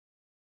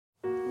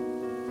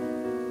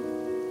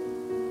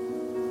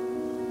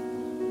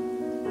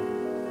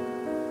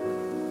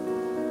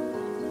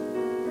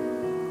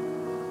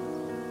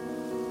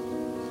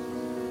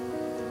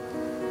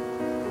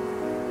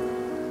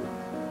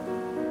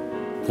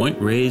Point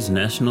Reyes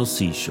National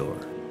Seashore,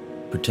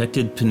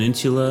 protected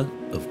peninsula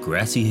of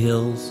grassy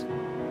hills,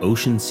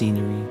 ocean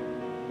scenery,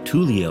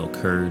 tule elk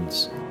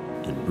herds,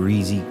 and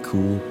breezy,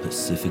 cool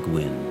Pacific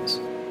winds.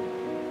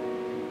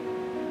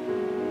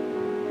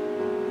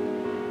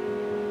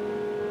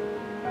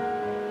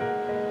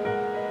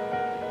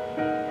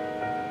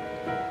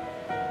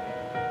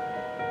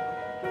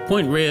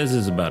 Point Reyes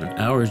is about an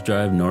hour's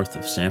drive north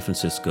of San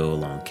Francisco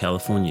along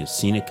California's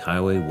scenic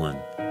Highway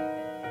 1.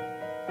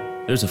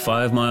 There's a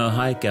 5-mile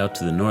hike out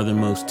to the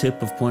northernmost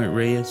tip of Point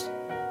Reyes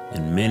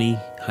and many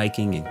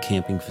hiking and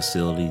camping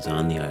facilities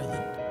on the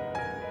island.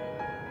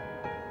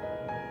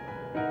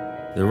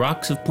 The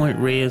rocks of Point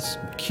Reyes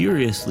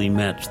curiously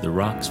match the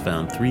rocks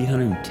found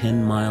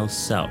 310 miles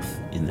south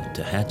in the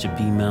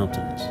Tehachapi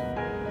Mountains.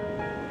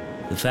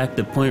 The fact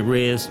that Point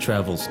Reyes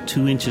travels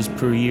 2 inches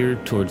per year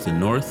towards the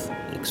north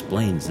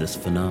explains this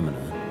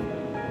phenomenon.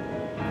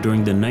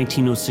 During the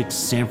 1906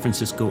 San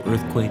Francisco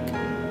earthquake,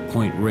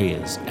 Point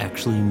Reyes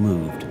actually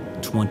moved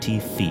 20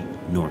 feet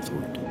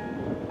northward.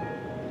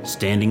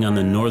 Standing on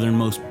the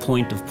northernmost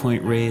point of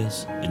Point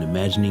Reyes and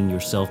imagining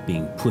yourself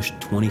being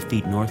pushed 20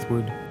 feet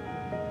northward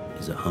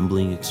is a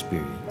humbling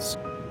experience.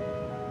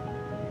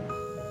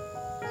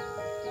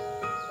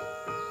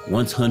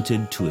 Once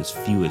hunted to as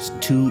few as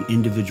 2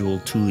 individual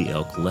tule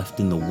elk left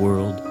in the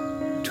world,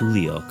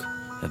 tule elk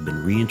have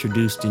been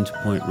reintroduced into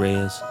Point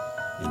Reyes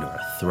and are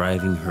a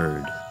thriving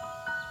herd.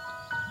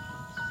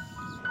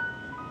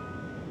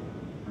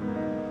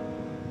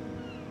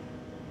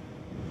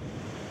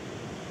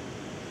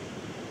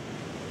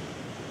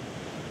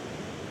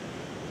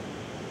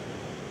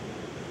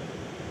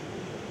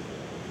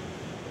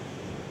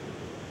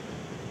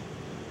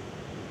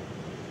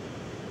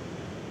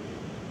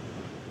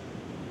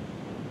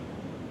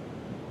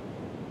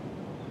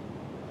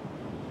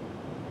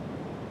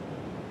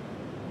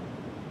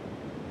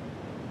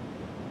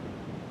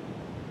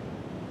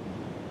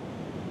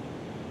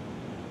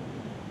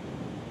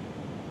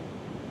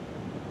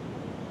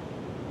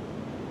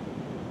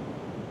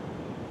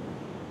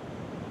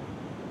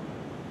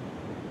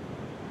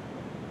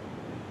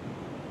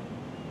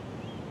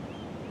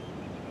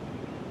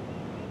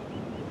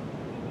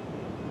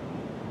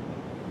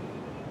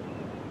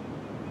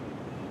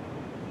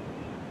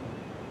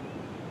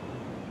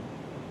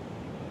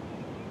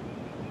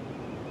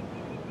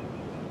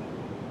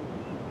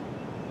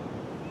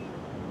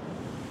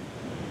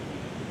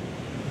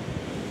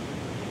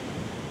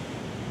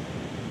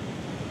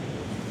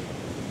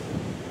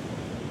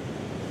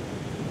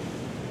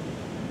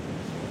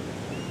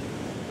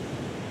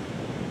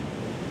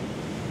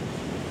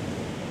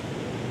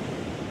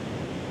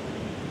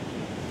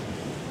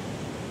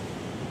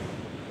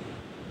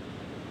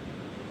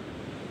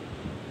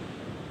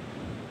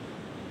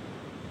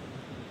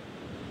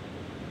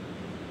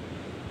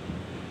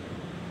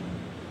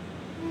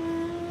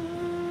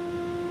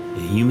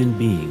 A human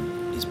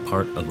being is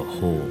part of a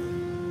whole,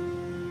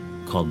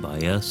 called by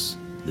us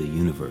the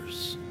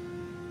universe,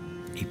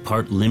 a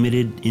part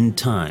limited in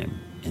time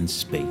and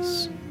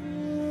space.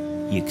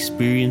 He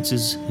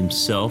experiences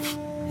himself,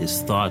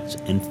 his thoughts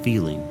and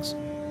feelings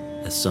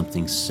as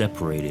something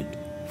separated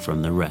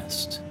from the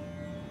rest,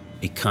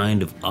 a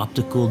kind of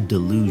optical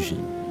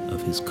delusion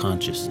of his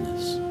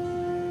consciousness.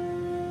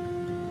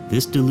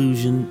 This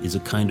delusion is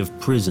a kind of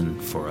prison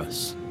for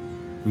us,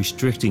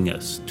 restricting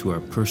us to our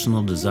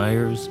personal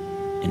desires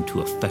and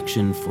to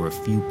affection for a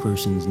few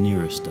persons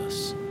nearest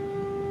us.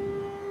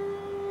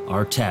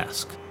 Our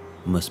task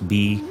must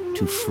be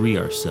to free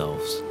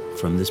ourselves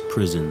from this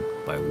prison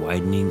by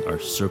widening our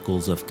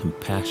circles of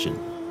compassion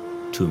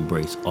to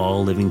embrace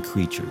all living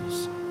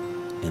creatures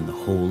and the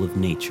whole of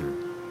nature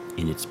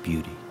in its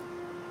beauty.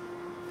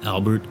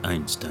 Albert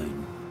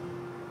Einstein.